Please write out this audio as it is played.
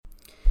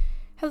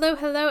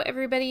Hello,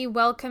 everybody.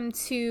 Welcome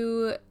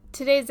to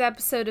today's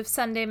episode of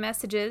Sunday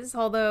Messages,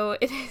 although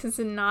it is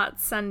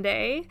not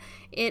Sunday.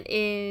 It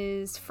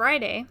is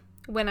Friday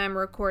when I'm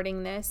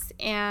recording this,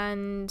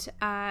 and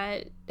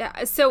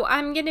so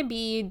I'm going to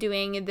be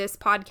doing this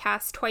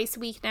podcast twice a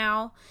week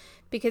now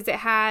because it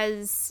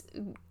has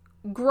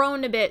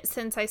grown a bit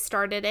since I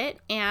started it,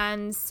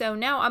 and so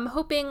now I'm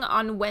hoping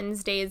on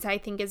Wednesdays, I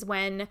think, is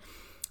when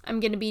I'm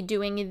going to be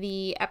doing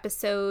the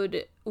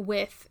episode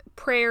with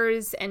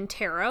prayers and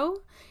tarot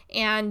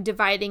and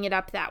dividing it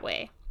up that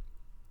way.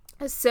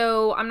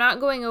 So I'm not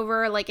going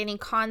over like any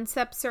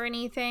concepts or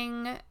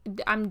anything.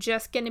 I'm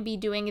just going to be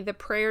doing the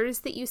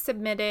prayers that you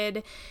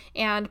submitted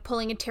and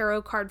pulling a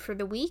tarot card for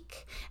the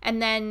week.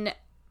 And then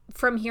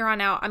from here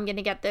on out, I'm going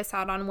to get this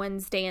out on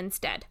Wednesday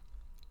instead.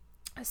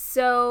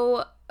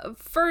 So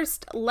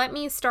first, let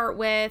me start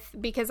with,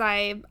 because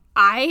I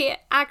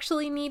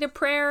actually need a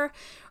prayer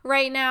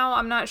right now.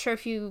 I'm not sure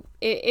if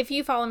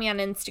you follow me on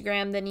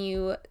Instagram, then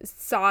you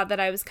saw that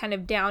I was kind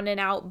of down and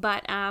out,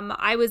 but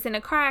I was in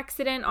a car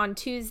accident on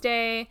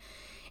Tuesday,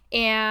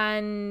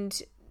 and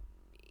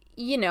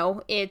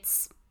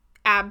it's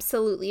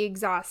absolutely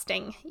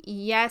exhausting.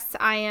 Yes,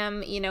 I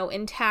am,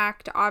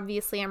 intact.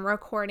 Obviously, I'm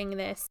recording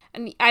this,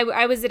 and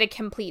I was at a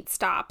complete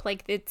stop.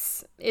 Like,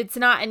 it's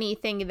not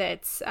anything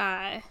that's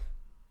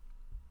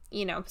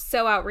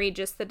so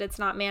outrageous that it's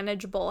not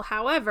manageable.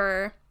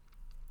 However,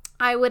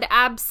 I would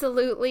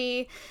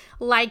absolutely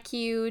like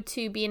you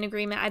to be in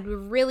agreement. I'd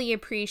really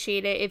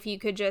appreciate it if you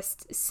could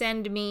just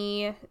send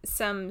me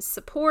some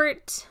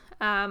support.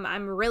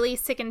 I'm really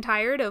sick and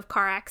tired of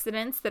car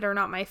accidents that are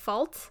not my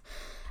fault,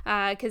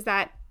 because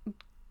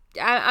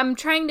I'm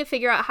trying to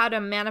figure out how to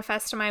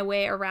manifest my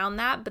way around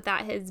that, but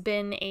that has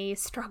been a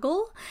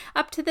struggle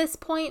up to this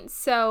point.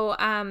 So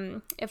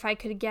if I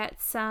could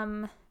get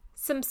some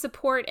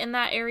support in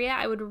that area,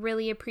 I would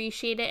really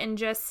appreciate it. And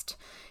just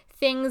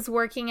things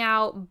working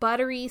out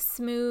buttery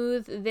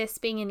smooth, this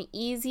being an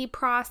easy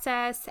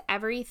process,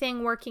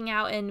 everything working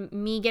out, and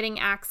me getting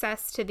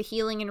access to the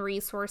healing and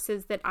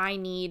resources that I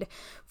need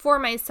for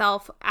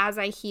myself as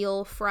I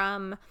heal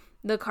from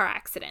the car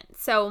accident.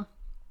 So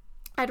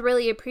I'd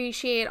really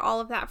appreciate all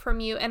of that from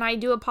you. And I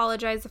do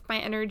apologize if my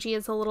energy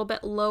is a little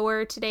bit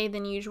lower today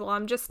than usual.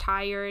 I'm just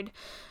tired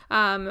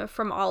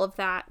from all of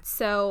that.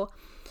 So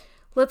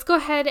let's go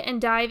ahead and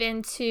dive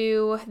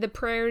into the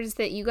prayers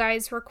that you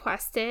guys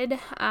requested.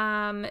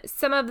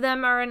 Some of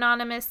them are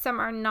anonymous, some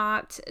are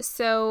not.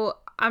 So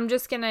I'm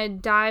just going to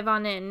dive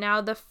on in.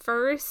 Now, the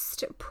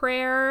first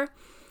prayer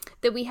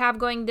that we have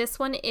going, this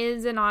one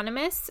is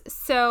anonymous.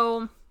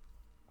 So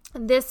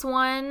this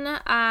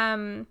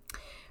one,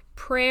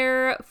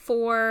 prayer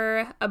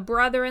for a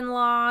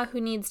brother-in-law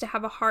who needs to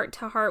have a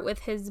heart-to-heart with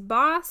his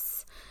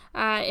boss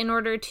in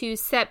order to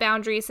set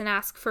boundaries and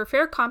ask for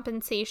fair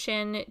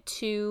compensation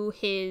to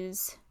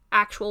his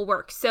actual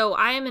work. So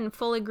I am in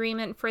full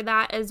agreement for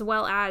that, as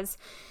well as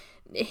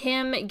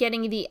him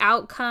getting the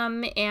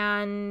outcome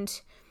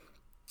and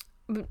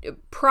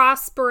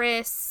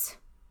prosperous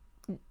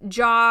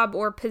job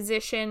or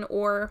position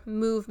or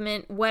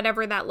movement,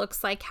 whatever that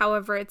looks like,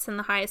 however it's in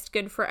the highest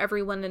good for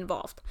everyone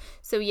involved.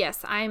 So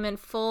yes, I am in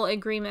full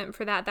agreement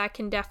for that. That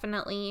can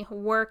definitely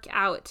work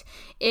out.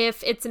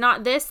 If it's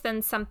not this,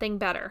 then something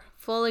better.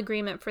 Full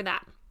agreement for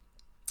that.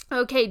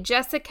 Okay,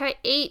 Jessica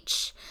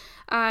H.,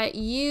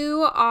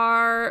 you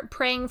are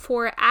praying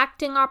for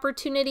acting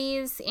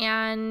opportunities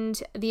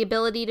and the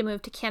ability to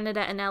move to Canada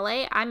and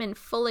LA. I'm in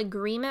full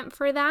agreement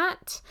for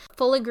that.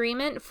 Full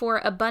agreement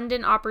for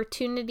abundant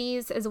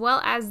opportunities as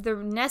well as the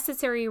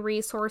necessary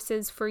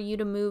resources for you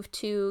to move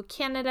to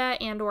Canada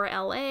and or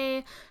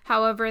LA.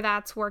 However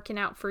that's working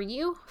out for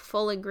you.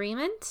 Full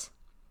agreement.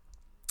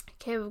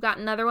 Okay, we've got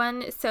another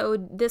one. So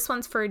this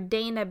one's for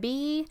Dana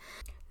B.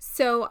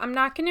 So I'm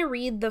not going to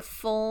read the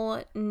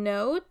full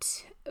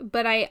note,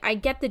 but I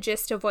get the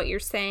gist of what you're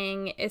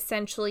saying.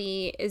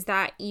 Essentially is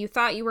that you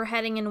thought you were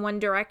heading in one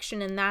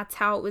direction and that's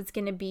how it was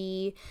going to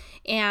be,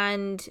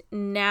 and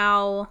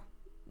now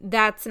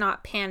that's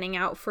not panning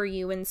out for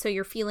you, and so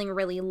you're feeling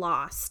really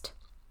lost.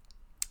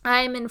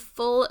 I'm in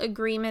full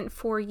agreement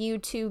for you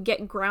to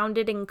get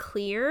grounded and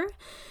clear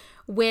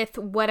with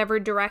whatever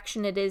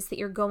direction it is that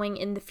you're going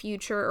in the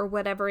future, or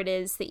whatever it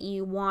is that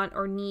you want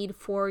or need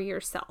for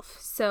yourself.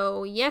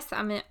 So yes,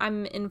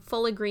 I'm in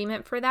full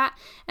agreement for that.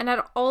 And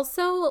I'd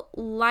also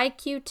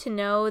like you to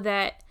know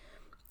that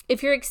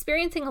if you're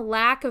experiencing a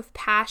lack of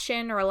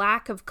passion or a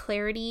lack of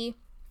clarity,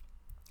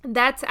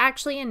 that's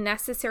actually a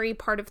necessary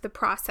part of the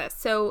process.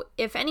 So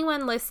if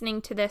anyone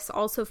listening to this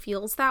also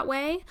feels that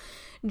way,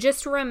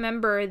 just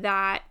remember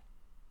that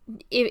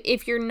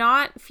if you're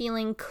not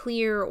feeling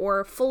clear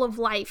or full of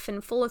life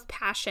and full of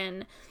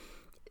passion,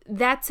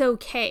 that's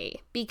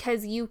okay,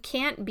 because you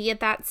can't be at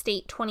that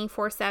state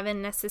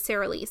 24/7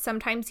 necessarily.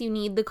 Sometimes you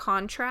need the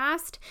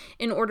contrast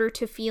in order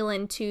to feel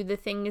into the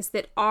things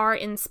that are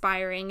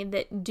inspiring,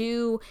 that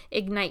do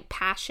ignite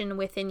passion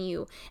within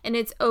you. And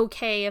it's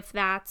okay if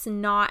that's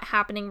not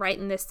happening right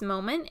in this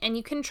moment, and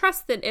you can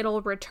trust that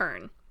it'll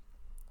return.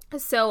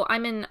 So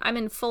I'm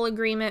in full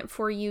agreement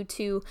for you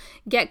to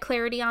get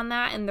clarity on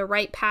that and the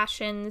right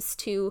passions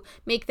to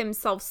make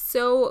themselves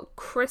so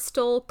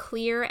crystal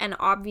clear and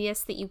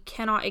obvious that you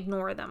cannot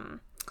ignore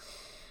them.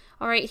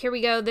 All right, here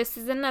we go. This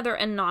is another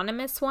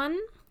anonymous one.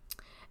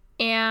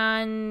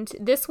 And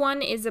this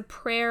one is a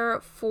prayer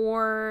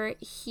for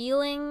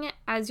healing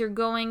as you're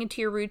going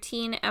into your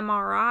routine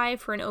MRI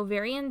for an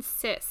ovarian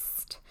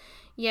cyst.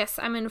 Yes,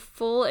 I'm in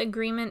full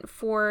agreement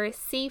for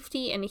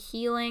safety and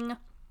healing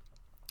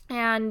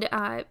and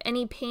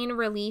any pain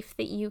relief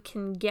that you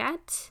can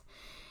get.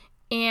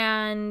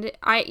 And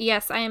I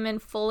am in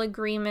full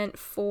agreement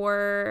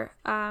for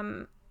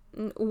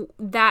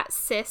that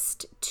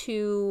cyst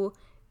to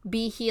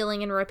be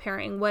healing and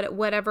repairing,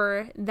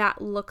 whatever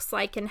that looks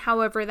like and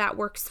however that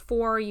works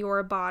for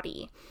your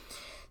body.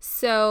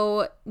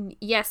 So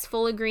yes,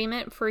 full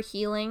agreement for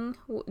healing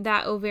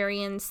that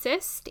ovarian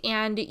cyst,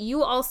 and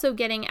you also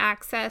getting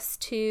access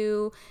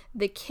to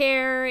the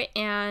care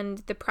and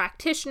the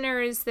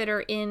practitioners that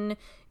are in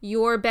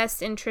your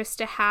best interest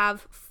to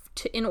have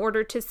in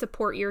order to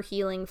support your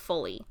healing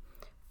fully.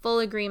 Full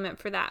agreement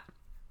for that.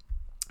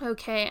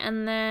 Okay,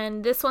 and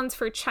then this one's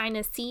for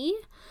China C.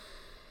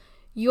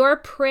 Your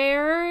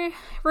prayer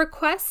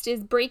request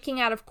is breaking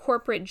out of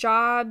corporate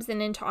jobs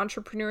and into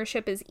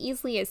entrepreneurship as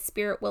easily as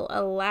Spirit will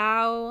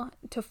allow,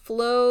 to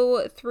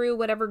flow through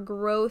whatever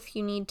growth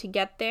you need to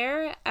get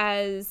there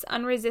as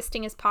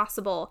unresisting as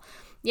possible.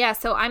 Yeah,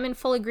 so I'm in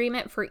full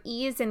agreement for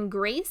ease and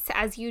grace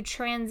as you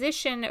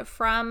transition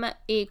from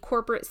a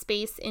corporate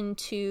space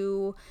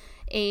into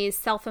a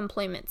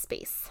self-employment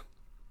space.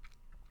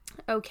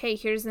 Okay,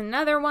 here's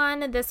another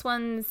one. This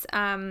one's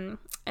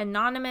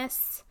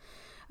anonymous.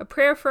 A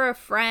prayer for a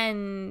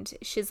friend.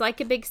 She's like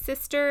a big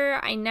sister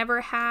I never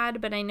had,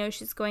 but I know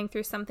she's going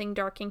through something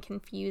dark and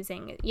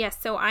confusing. Yes,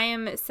 so I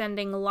am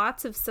sending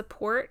lots of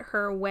support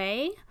her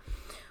way.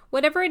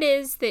 Whatever it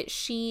is that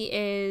she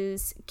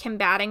is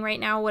combating right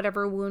now,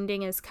 whatever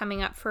wounding is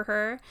coming up for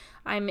her,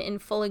 I'm in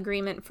full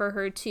agreement for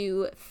her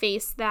to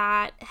face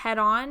that head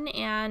on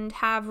and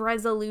have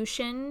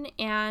resolution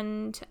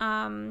and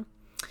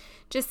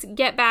just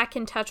get back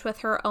in touch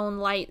with her own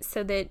light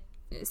so that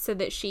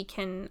she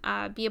can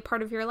be a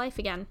part of your life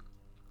again.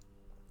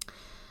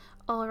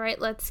 All right,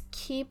 let's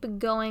keep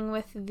going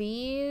with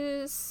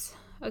these.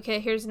 Okay,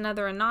 here's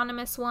another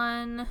anonymous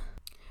one.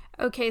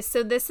 Okay,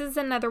 so this is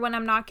another one.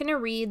 I'm not going to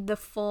read the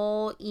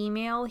full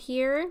email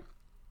here,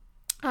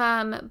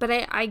 but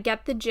I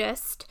get the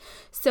gist.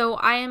 So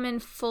I am in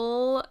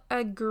full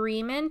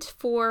agreement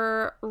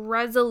for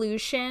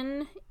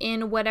resolution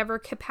in whatever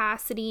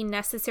capacity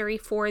necessary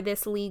for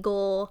this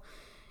legal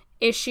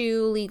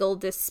issue, legal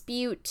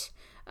dispute.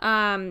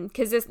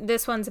 Because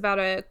this one's about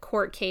a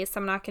court case.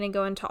 I'm not going to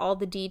go into all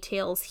the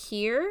details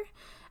here.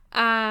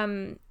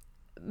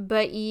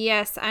 But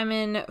yes, I'm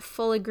in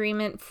full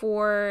agreement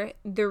for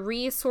the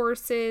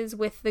resources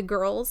with the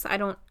girls. I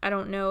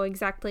don't know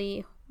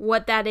exactly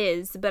what that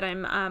is, but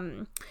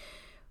I'm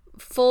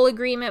full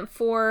agreement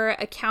for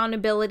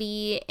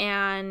accountability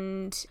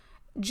and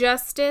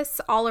justice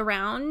all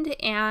around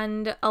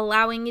and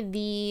allowing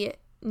the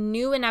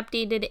new and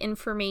updated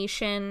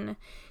information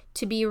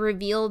to be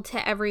revealed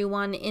to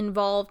everyone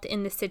involved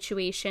in the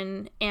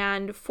situation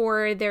and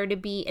for there to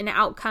be an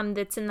outcome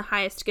that's in the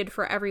highest good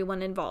for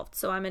everyone involved.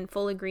 So I'm in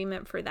full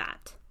agreement for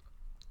that.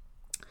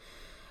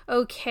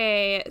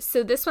 Okay,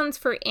 so this one's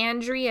for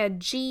Andrea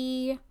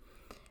G.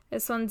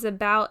 This one's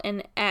about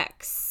an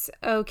ex.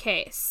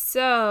 Okay,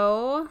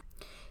 so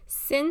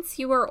since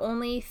you are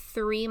only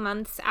 3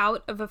 months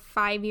out of a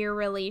 5-year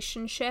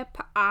relationship,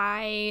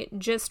 I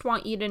just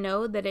want you to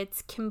know that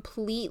it's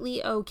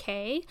completely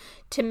okay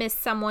to miss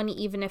someone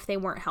even if they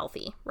weren't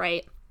healthy,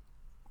 right?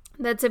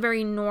 That's a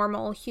very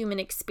normal human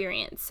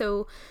experience.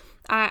 So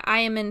I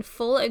am in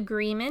full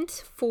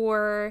agreement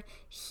for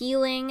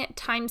healing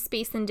time,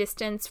 space, and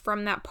distance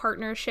from that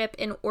partnership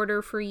in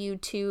order for you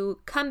to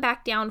come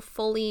back down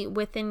fully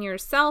within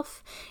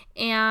yourself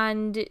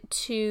and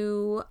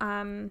to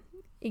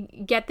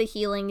get the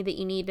healing that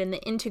you need and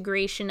the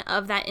integration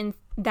of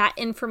that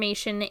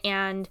information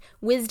and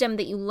wisdom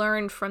that you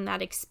learned from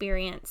that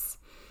experience.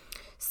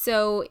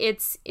 So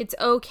it's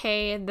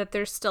okay that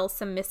there's still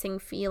some missing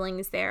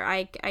feelings there.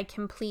 I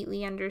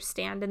completely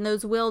understand, and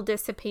those will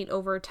dissipate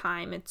over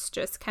time. It's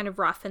just kind of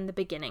rough in the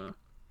beginning.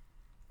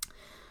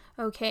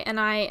 Okay, and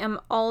I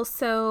am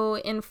also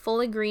in full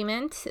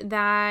agreement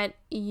that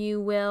you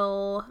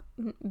will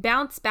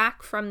bounce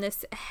back from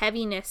this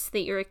heaviness that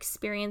you're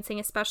experiencing,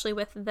 especially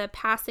with the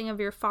passing of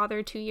your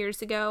father 2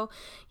 years ago.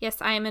 Yes,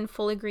 I am in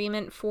full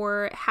agreement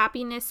for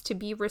happiness to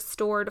be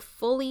restored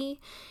fully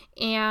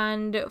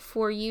and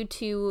for you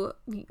to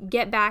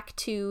get back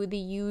to the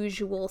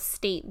usual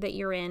state that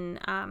you're in.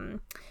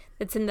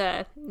 That's in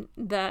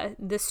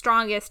the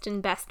strongest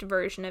and best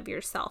version of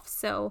yourself.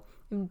 So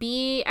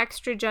be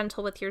extra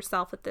gentle with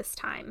yourself at this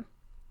time.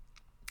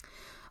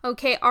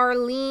 Okay,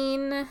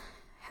 Arlene,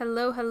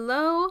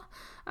 hello.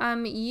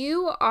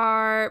 You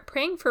are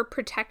praying for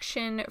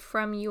protection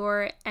from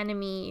your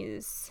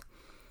enemies.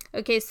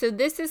 Okay, so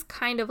this is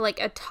kind of like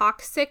a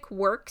toxic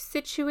work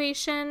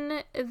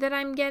situation that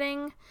I'm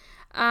getting.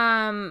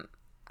 I'm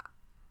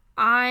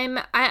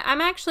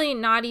actually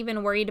not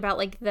even worried about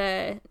like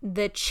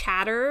the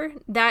chatter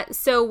that,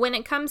 so when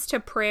it comes to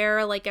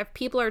prayer, like if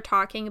people are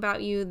talking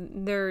about you,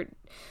 they're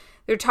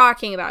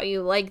talking about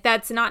you. Like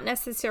that's not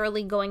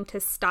necessarily going to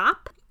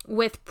stop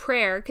with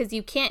prayer, because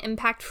you can't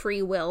impact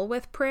free will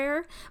with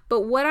prayer.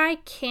 But what I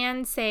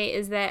can say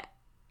is that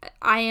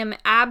I am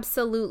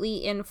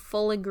absolutely in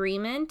full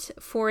agreement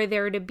for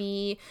there to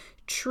be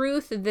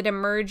truth that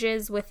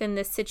emerges within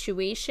the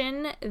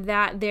situation,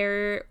 that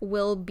there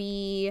will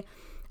be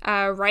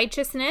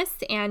righteousness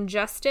and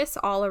justice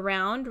all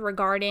around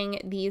regarding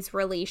these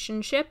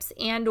relationships,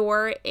 and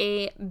or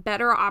a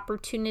better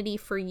opportunity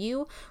for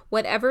you,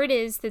 whatever it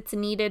is that's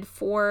needed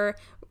for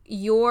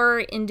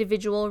your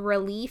individual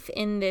relief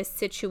in this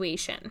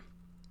situation.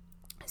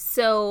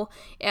 So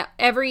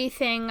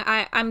everything,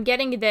 I'm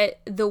getting that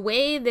the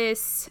way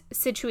this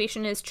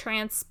situation is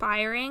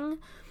transpiring,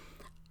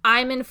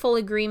 I'm in full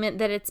agreement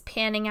that it's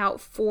panning out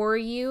for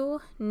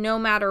you no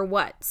matter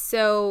what.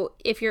 So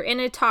if you're in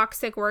a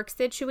toxic work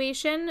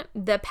situation,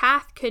 the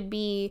path could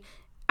be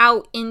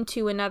out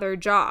into another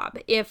job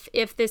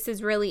if this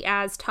is really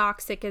as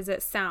toxic as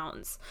it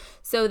sounds.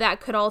 So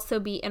that could also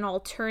be an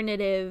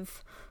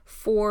alternative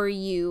for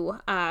you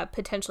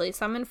potentially.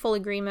 So I'm in full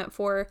agreement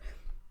for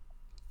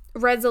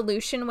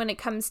resolution when it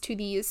comes to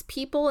these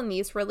people and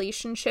these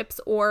relationships,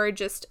 or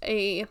just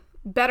a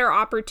better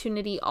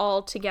opportunity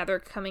altogether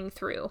coming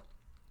through.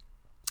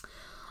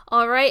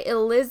 All right,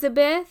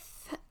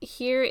 Elizabeth,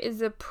 here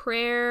is a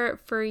prayer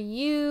for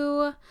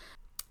you.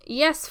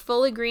 Yes,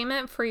 full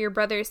agreement for your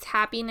brother's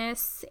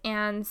happiness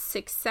and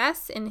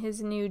success in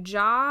his new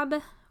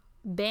job.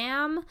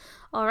 Bam.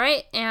 All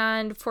right.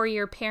 And for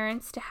your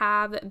parents to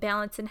have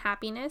balance and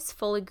happiness,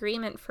 full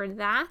agreement for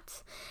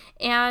that.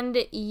 And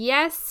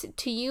yes,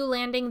 to you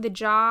landing the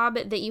job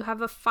that you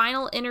have a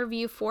final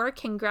interview for,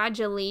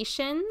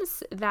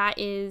 congratulations. That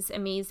is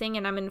amazing.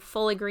 And I'm in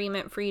full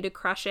agreement for you to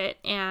crush it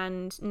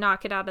and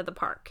knock it out of the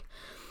park.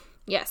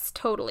 Yes,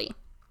 totally.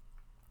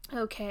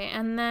 Okay.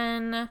 And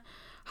then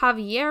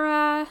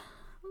Javiera,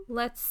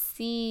 let's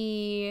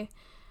see.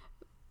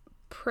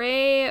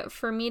 Pray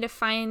for me to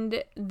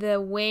find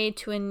the way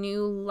to a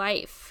new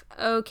life.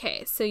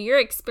 Okay, so you're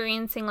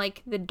experiencing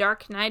like the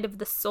dark night of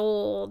the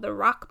soul, the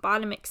rock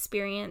bottom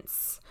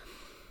experience.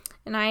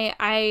 And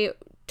I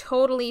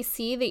totally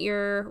see that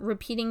you're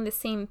repeating the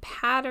same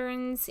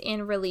patterns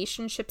in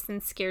relationships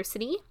and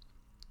scarcity.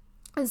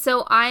 And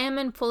so I am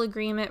in full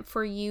agreement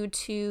for you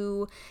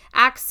to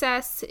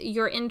access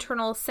your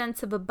internal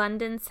sense of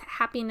abundance,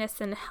 happiness,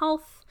 and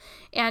health,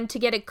 and to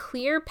get a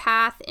clear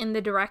path in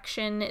the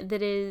direction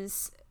that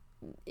is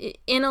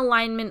in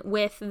alignment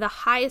with the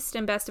highest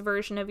and best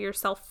version of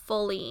yourself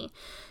fully.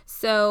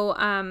 So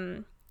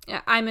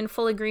I'm in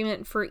full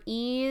agreement for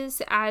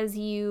ease as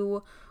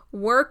you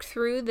work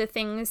through the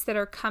things that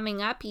are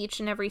coming up each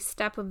and every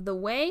step of the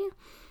way.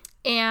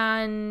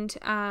 And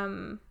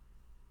I'm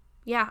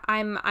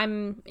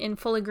in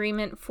full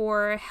agreement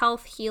for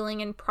health,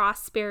 healing, and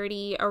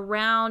prosperity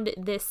around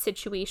this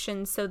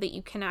situation so that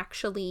you can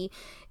actually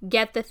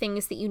get the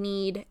things that you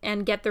need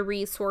and get the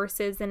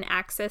resources and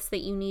access that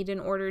you need in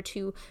order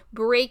to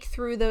break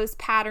through those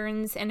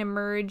patterns and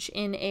emerge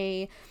in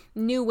a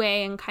new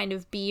way and kind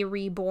of be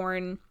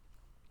reborn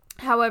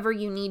however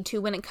you need to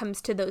when it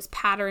comes to those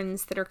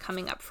patterns that are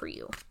coming up for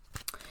you.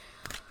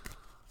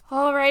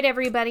 All right,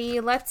 everybody,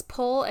 let's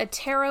pull a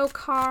tarot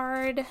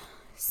card.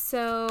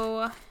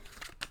 So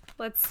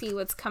let's see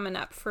what's coming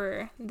up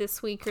for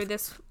this week or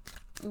this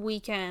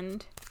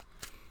weekend.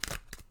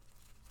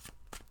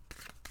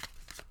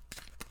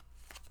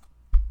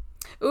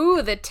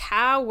 Ooh, the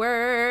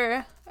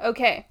Tower.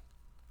 Okay.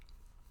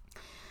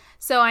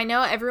 So I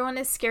know everyone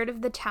is scared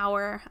of the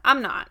Tower.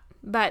 I'm not,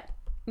 but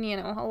you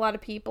know, a lot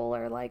of people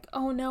are like,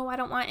 oh no, I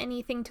don't want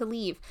anything to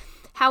leave.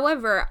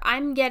 However,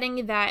 I'm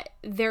getting that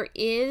there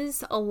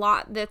is a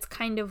lot that's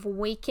kind of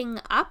waking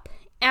up.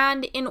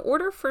 And in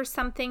order for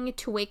something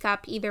to wake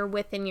up either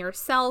within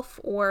yourself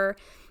or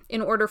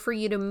in order for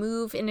you to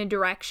move in a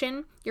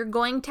direction, you're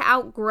going to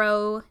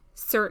outgrow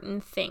certain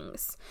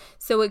things.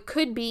 So it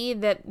could be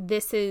that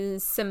this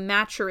is some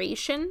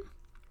maturation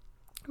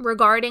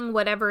regarding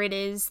whatever it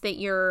is that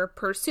you're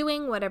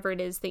pursuing, whatever it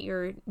is that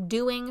you're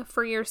doing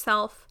for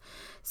yourself.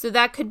 So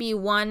that could be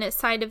one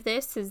side of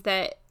this, is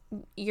that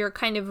you're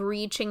kind of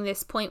reaching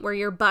this point where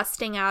you're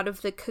busting out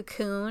of the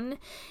cocoon,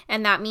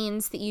 and that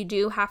means that you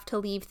do have to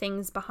leave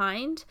things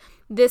behind.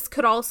 This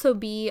could also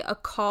be a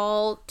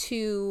call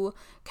to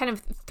kind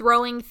of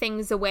throwing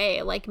things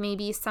away. Like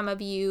maybe some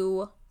of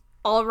you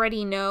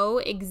already know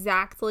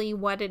exactly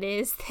what it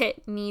is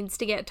that needs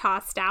to get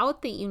tossed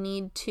out, that you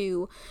need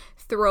to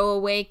throw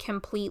away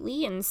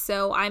completely. And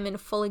so I'm in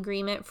full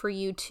agreement for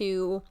you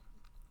to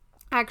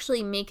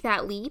actually make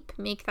that leap,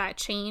 make that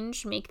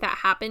change, make that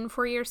happen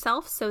for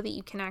yourself so that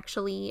you can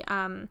actually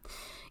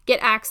get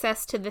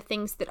access to the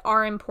things that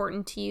are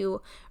important to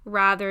you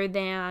rather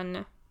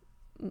than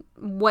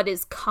what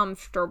is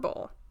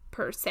comfortable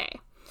per se.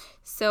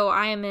 So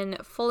I am in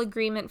full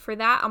agreement for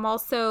that. I'm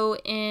also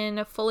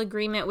in full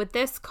agreement with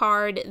this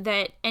card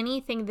that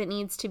anything that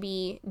needs to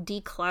be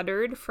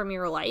decluttered from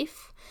your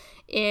life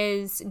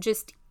is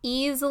just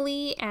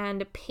easily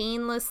and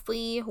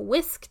painlessly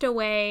whisked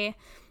away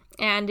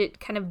and it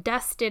kind of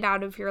dusted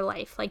out of your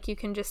life. Like you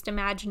can just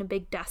imagine a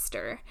big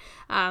duster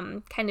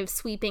kind of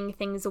sweeping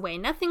things away.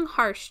 Nothing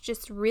harsh,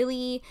 just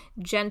really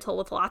gentle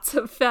with lots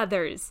of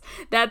feathers.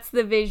 That's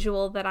the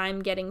visual that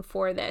I'm getting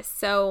for this.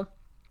 So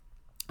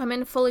I'm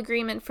in full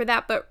agreement for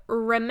that. But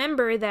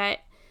remember that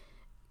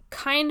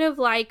kind of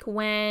like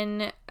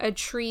when a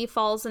tree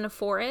falls in a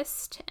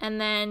forest and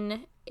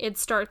then it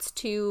starts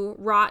to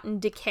rot and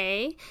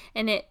decay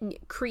and it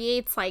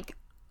creates like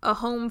a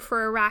home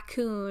for a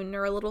raccoon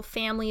or a little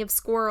family of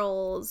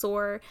squirrels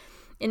or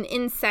an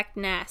insect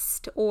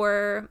nest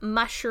or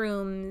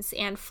mushrooms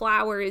and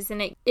flowers,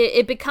 and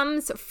it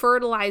becomes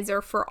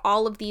fertilizer for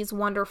all of these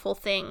wonderful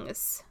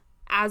things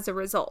as a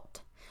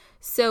result.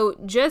 So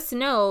just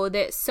know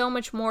that so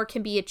much more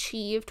can be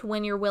achieved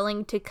when you're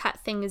willing to cut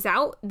things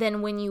out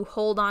than when you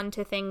hold on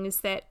to things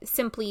that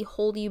simply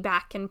hold you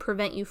back and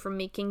prevent you from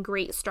making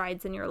great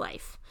strides in your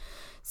life.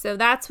 So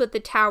that's what the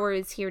Tower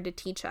is here to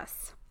teach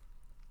us.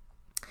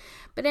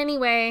 But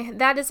anyway,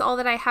 that is all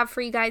that I have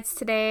for you guys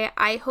today.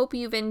 I hope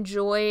you've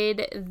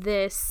enjoyed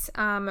this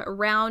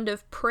round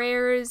of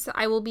prayers.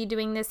 I will be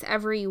doing this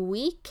every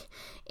week.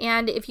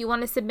 And if you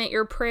want to submit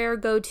your prayer,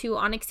 go to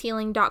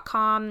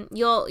onyxhealing.com.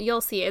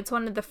 You'll see it's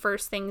one of the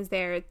first things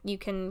there. You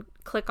can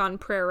click on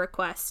prayer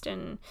request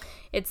and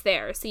it's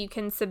there. So you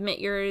can submit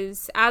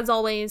yours. As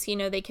always,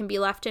 they can be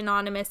left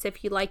anonymous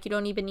if you like. You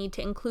don't even need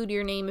to include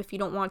your name if you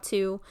don't want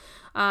to.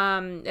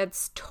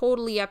 It's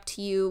totally up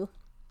to you.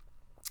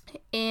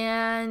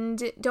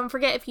 And don't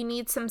forget, if you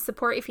need some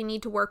support, if you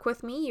need to work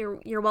with me,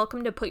 you're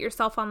welcome to put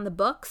yourself on the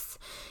books,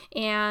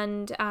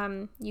 and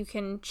you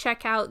can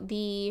check out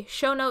the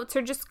show notes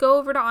or just go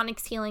over to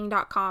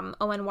onyxhealing.com,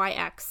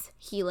 ONYX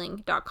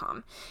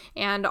healing.com,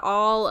 and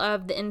all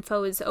of the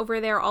info is over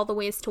there, all the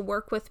ways to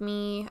work with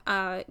me,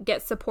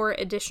 get support,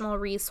 additional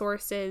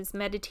resources,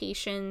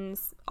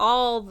 meditations,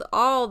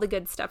 all the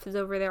good stuff is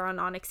over there on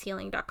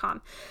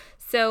onyxhealing.com.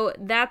 So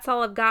that's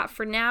all I've got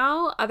for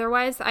now.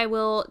 Otherwise, I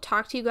will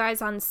talk to you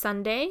guys on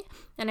Sunday,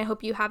 and I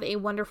hope you have a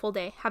wonderful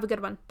day. Have a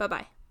good one.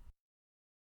 Bye-bye.